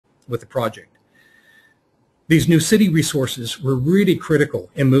with the project. These new city resources were really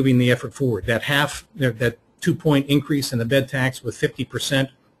critical in moving the effort forward. That 2-point increase in the bed tax with 50%,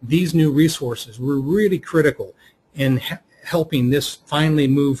 these new resources were really critical in helping this finally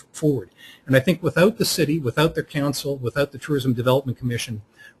move forward. And I think without the city, without their council, without the Tourism Development Commission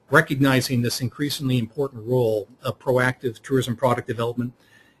recognizing this increasingly important role of proactive tourism product development,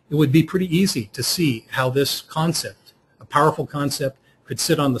 it would be pretty easy to see how this concept, a powerful concept, could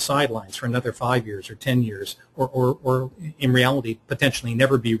sit on the sidelines for another 5 years or 10 years, or in reality potentially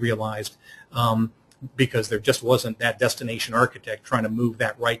never be realized, because there just wasn't that destination architect trying to move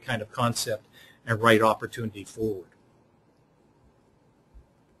that right kind of concept and right opportunity forward.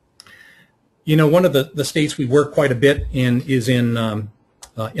 You know, one of the states we work quite a bit in is in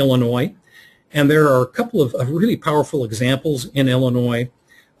Illinois, and there are a couple of really powerful examples in Illinois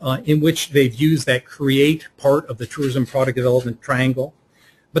in which they've used that create part of the tourism product development triangle,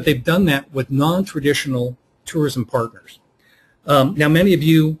 but they've done that with non-traditional tourism partners. Now, many of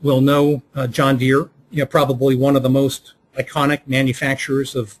you will know John Deere, probably one of the most iconic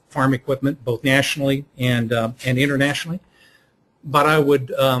manufacturers of farm equipment, both nationally and internationally. But I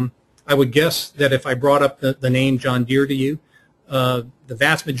would guess that if I brought up the name John Deere to you, the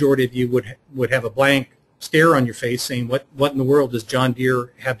vast majority of you would have a blank stare on your face, saying, "What in the world does John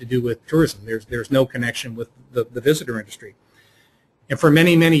Deere have to do with tourism?" There's no connection with the visitor industry. And for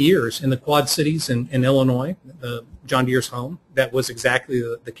many, many years in the Quad Cities in Illinois, John Deere's home, that was exactly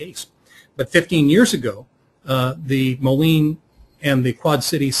the case. But 15 years ago, the Moline and the Quad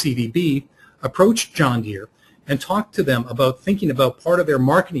City CVB approached John Deere and talked to them about thinking about part of their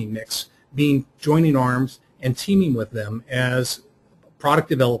marketing mix being joining arms and teaming with them as product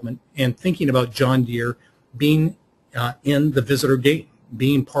development, and thinking about John Deere being in the visitor gate,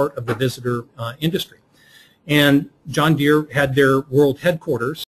 being part of the visitor industry. And John Deere had their world headquarters